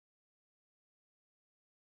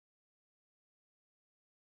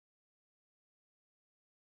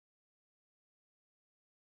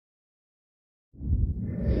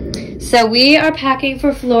So we are packing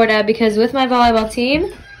for Florida because with my volleyball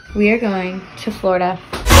team, we are going to Florida.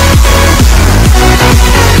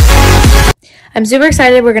 I'm super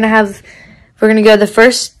excited. We're gonna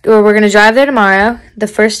drive there tomorrow. The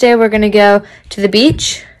first day we're gonna go to the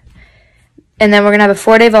beach. And then we're gonna have a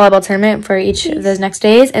 4-day volleyball tournament for each of those next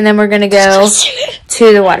days. And then we're gonna go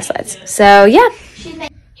to the water slides. So yeah.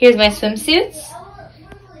 Here's my swimsuits,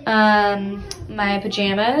 my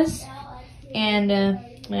pajamas, and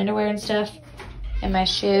my underwear and stuff, and my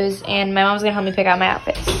shoes, and my mom's gonna help me pick out my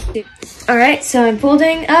outfits. All right, so I'm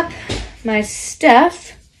folding up my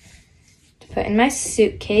stuff to put in my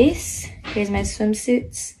suitcase. Here's my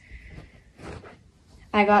swimsuits.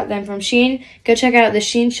 I got them from Shein. Go check out the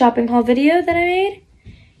Shein shopping haul video that I made.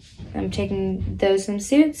 I'm taking those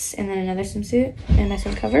swimsuits and then another swimsuit and my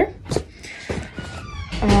swim cover.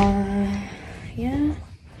 Yeah.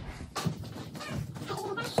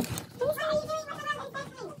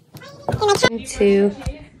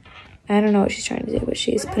 I don't know what she's trying to do, but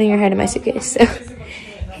she's putting her head in my suitcase. So,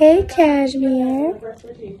 hey, Cashmere.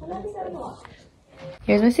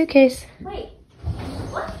 Here's my suitcase.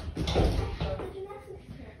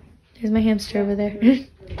 There's my hamster over there.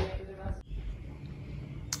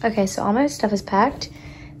 Okay, so all my stuff is packed.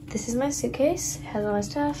 This is my suitcase. It has all my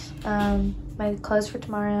stuff. My clothes for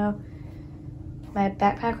tomorrow. My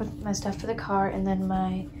backpack with my stuff for the car, and then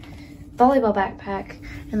my volleyball backpack,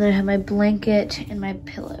 and then I have my blanket and my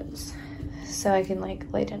pillows, so I can like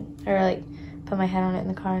lay down or like put my head on it in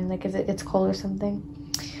the car, and like if it gets cold or something.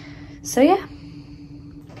 So yeah.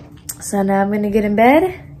 So now I'm gonna get in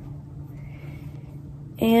bed,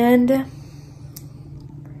 and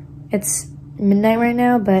it's midnight right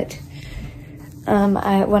now, but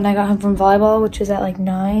when I got home from volleyball, which was at like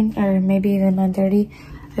 9 or maybe even 9:30,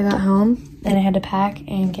 I got home and I had to pack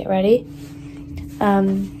and get ready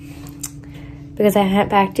because I hadn't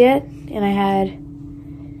packed yet and I had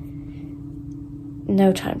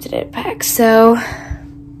no time today to pack. So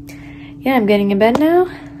yeah, I'm getting in bed now,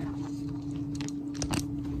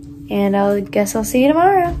 and I guess I'll see you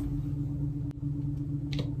tomorrow.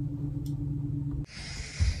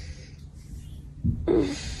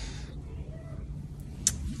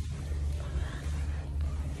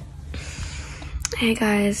 Hey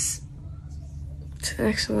guys, it's the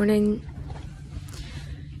next morning.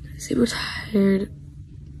 Super tired,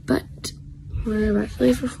 but we're about to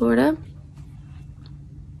leave for Florida,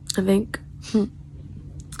 I think. So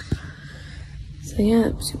yeah,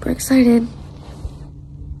 I'm super excited.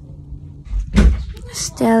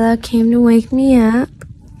 Stella came to wake me up.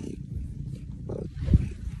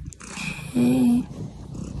 Hey,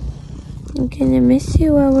 I'm gonna miss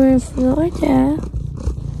you while we're in Florida.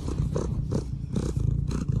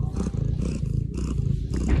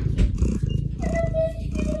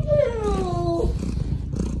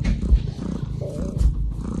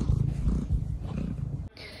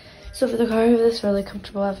 So for the car, I have this really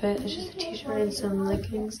comfortable outfit. It's just a t-shirt and some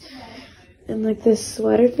leggings and like this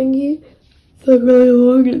sweater thingy. It's like really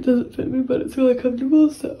long and it doesn't fit me, but it's really comfortable,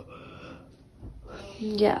 so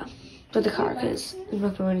yeah. For the car, because I'm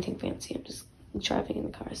not doing anything fancy. I'm just driving in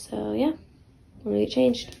the car, so yeah. I'm gonna get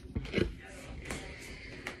changed.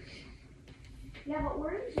 Yeah, but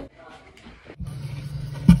where is it?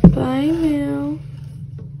 Bye now.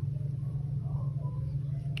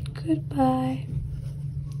 Goodbye.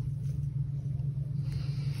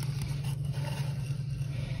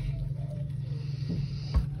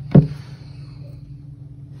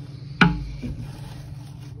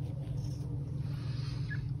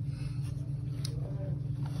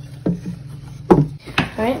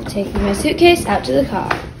 Alright, I'm taking my suitcase out to the car.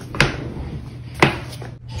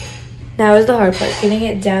 That was the hard part, getting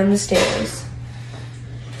it down the stairs.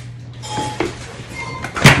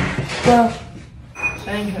 Well,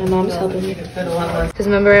 my mom's helping me. Because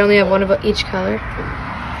remember, I only have one of each color.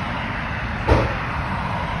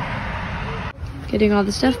 Getting all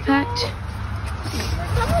the stuff packed.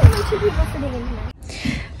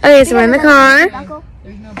 Okay, so we're in the car.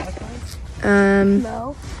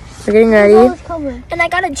 No. We're getting ready. And I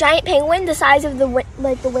got a giant penguin the size of the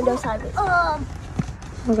window side. Oh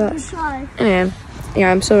gosh. Anyway,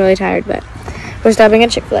 yeah, I'm still really tired, but we're stopping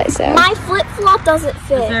at Chick-fil-A, so. My flip-flop doesn't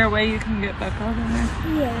fit. Is there a way you can get back over there?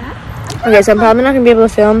 Yeah. Okay, so I'm probably not going to be able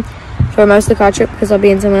to film for most of the car trip because I'll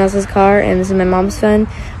be in someone else's car and this is my mom's phone.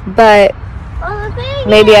 But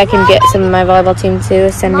maybe I can get some of my volleyball team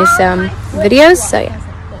to send me some videos, so yeah.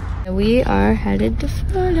 We are headed to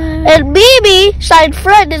Florida. And Bibi, side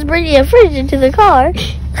friend, is bringing a fridge into the car.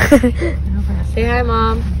 Say hi,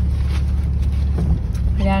 Mom.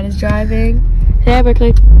 My dad is driving. Say hi,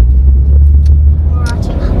 Berkeley.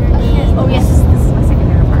 Oh, yes. This is my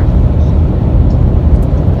secondary part.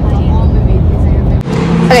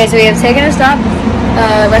 Okay, so we have taken a stop,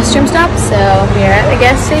 restroom stop, so we are at the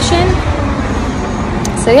gas station.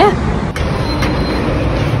 So yeah.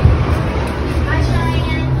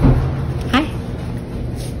 Hi.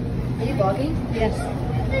 Are you vlogging? Yes.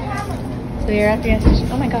 So we are at the gas station.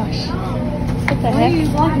 Oh my gosh. What the heck? Why are you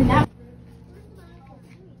vlogging now?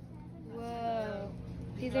 Whoa.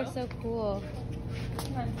 These are so cool.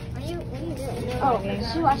 What are you doing? Oh,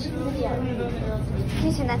 she watched the video. Can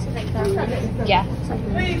you send that to the Yeah.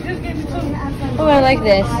 Oh, I like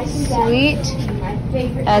this. Sweet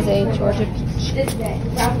as a Georgia peach.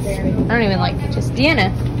 I don't even like peaches.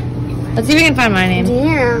 Deanna. Let's see if we can find my name.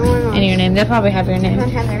 Deanna. And your name. They'll probably have your name.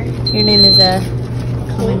 Heather. Your name is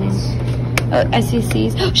common name. Oh,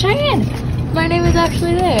 SECs. Oh, Cheyenne. My name is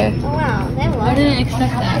actually there. Oh, wow. They love I didn't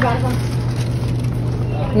expect that.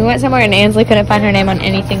 We went somewhere and Ansley couldn't find her name on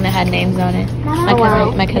anything that had names on it.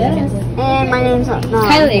 My cousin has it. And my name's not.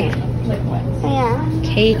 Kylie. Oh, yeah.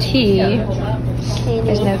 KT.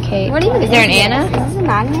 There's no K. What even is there an Anna? Is this a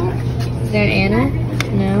magnet? Is there an Anna?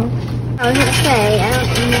 No. I was gonna say, I don't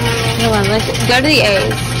know. Hold on, let's go to the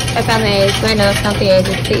A's. I found the A's. So I know it's not the A's,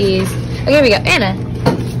 it's the E's. Okay, here we go. Anna.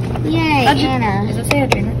 Yay, Anna. Does it say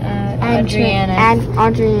Adriana? Adriana.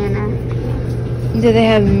 Adriana. Do they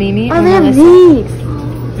have Mimi? Oh, they have these.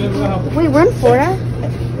 Wait, we're in Florida?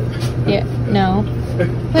 Yeah. No.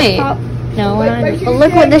 Wait. No, we're not.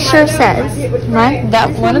 Look what this shirt says. Right? That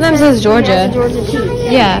one of them says Georgia. Georgia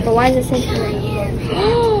peach. Yeah. But why does it say Florida?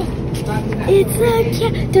 It's a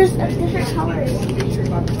cat. There's different colors.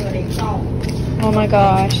 Oh my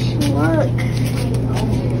gosh. Look.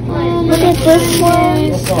 Look at this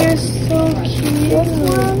one. They're so cute.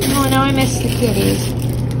 Oh, now I miss the kitties.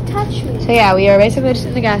 Touch me. So yeah, we are basically just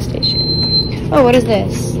in the gas station. Oh, what is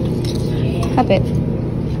this? Cup it.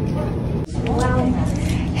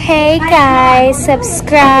 Hey guys,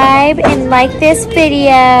 subscribe and like this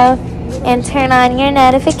video and turn on your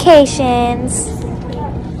notifications.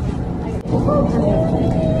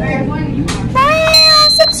 Wow,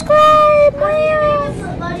 subscribe! Wow.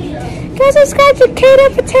 Go subscribe to Kato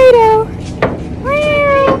Potato.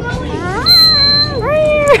 Wow.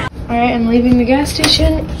 Alright, I'm leaving the gas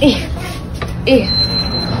station.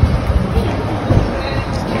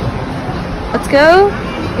 Let's go.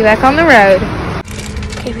 Be back on the road.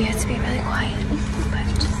 Okay, we have to be really quiet, but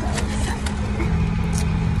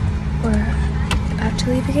we're about to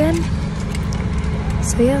leave again.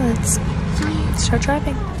 So yeah, let's start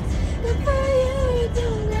driving.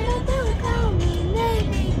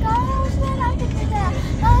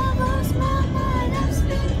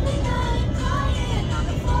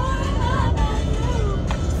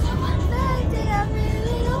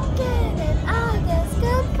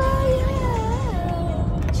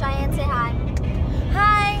 Cheyenne, say hi.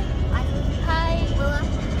 Hi. Hi, Willa.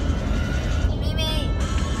 Mimi.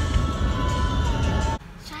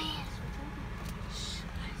 Cheyenne.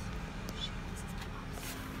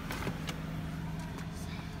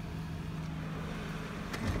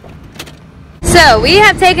 So we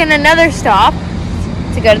have taken another stop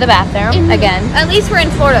to go to the bathroom again. At least we're in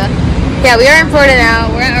Florida. Yeah, we are in Florida now.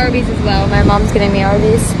 We're at Arby's as well. My mom's getting me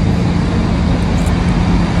Arby's.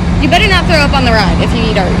 You better not throw up on the ride if you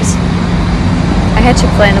eat Arby's. I had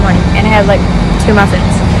Chick-fil-A in the morning and I had like 2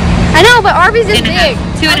 muffins. I know, but Arby's is big.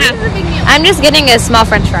 2.5. I'm just getting a small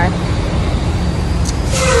French fry.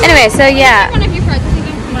 Anyway, so yeah. One of your fries.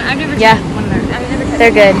 I've never Yeah, one of theirs. I've never tried.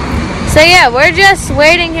 they're good. So yeah, we're just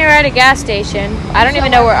waiting here at a gas station. I don't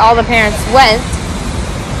even know where all the parents went.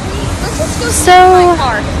 Let's just go So sit in my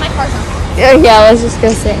car. My car's not. yeah, let's just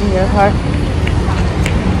go sit in your car.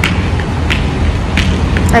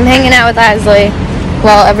 I'm hanging out with Isley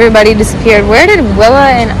while everybody disappeared. Where did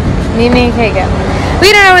Willa and Mimi and Kate go? We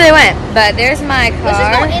don't know where they went, but there's my Let's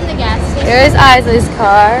just go car. in the gas station. There's Isley's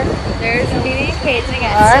car. There's Mimi and Kate's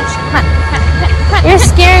car. You're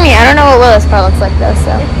scaring me. I don't know what Willa's car looks like though,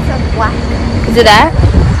 so. It's a black. Is it that?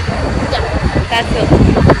 Yeah. That's it.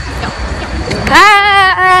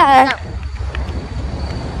 Ah!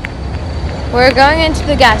 We're going into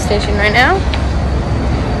the gas station right now.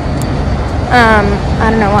 I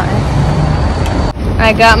don't know why.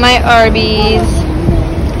 I got my Arby's.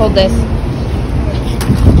 Hold this.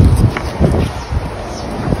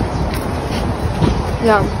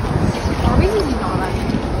 Yum. Arby's is not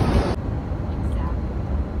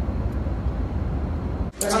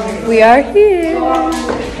that. We are here.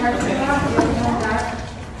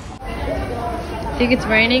 I think it's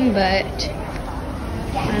raining, but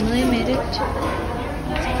finally made it.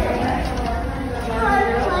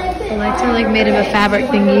 The lights are like made of a fabric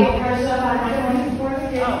thingy.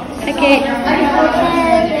 Hi, Kate.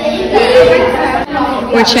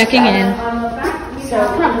 We're checking in. How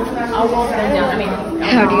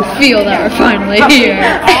do you feel that we're finally here?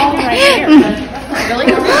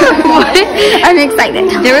 What? I'm excited.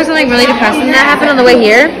 There was something really depressing that happened on the way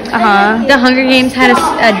here. The Hunger Games had a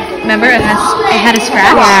remember it had a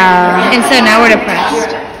scratch. Yeah. And so now we're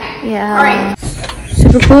depressed. Yeah.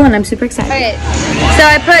 Super cool, and I'm super excited. Okay, so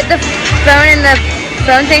I put the phone in the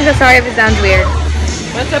phone thing. So sorry if it sounds weird.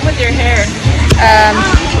 What's up with your hair?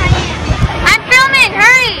 I'm filming.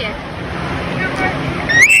 Hurry!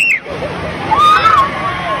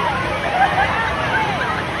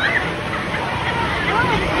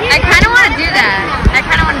 I kind of want to do that.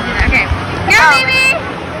 Okay. Here, baby.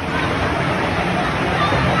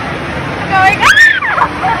 Going.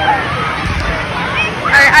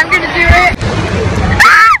 Alright, I'm gonna do it.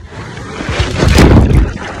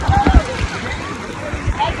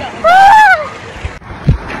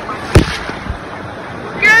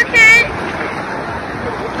 You okay?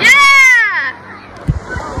 Yeah!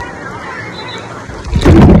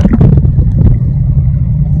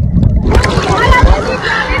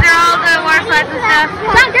 These are all the water slides and stuff.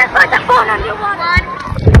 Don't just put the phone on your water.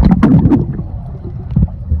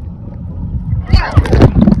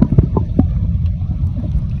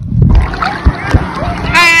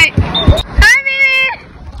 Alright. Hi, baby!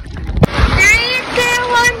 3, 2,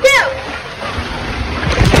 1, go!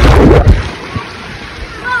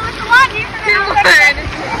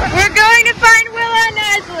 We're going to find Willa and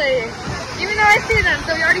Ashley. Even though I see them,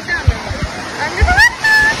 so we already found them. I'm gonna let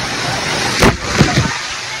them.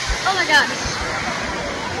 Oh my god.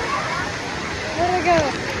 Where'd they go?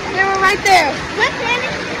 They were right there. What's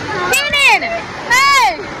Shannon? Shannon!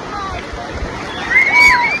 Hey!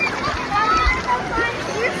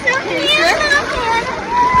 You're so cute.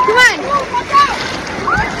 Come on.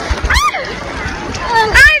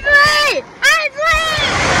 Ashley! Ashley!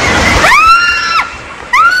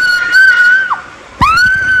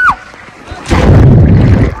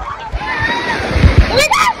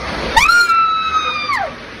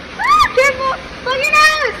 Careful! Look your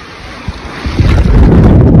nose!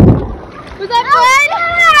 Was that blood?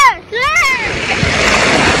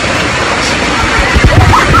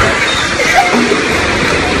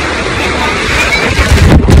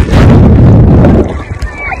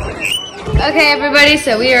 Okay, everybody,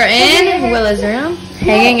 so we are in Willa's room,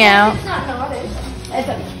 hanging out. It's not noticed.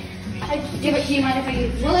 Do you mind if I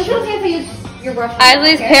use? Well, it's okay if I use your brush.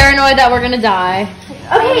 Isley's paranoid that we're gonna die.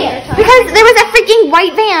 Okay, because there was a freaking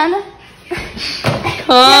white van. The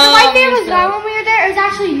White van was gone when we were there. It was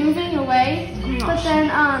actually moving away. But then,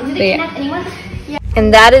 did it Yeah. connect anyone?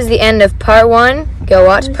 And that is the end of part 1. Go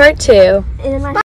watch part 2.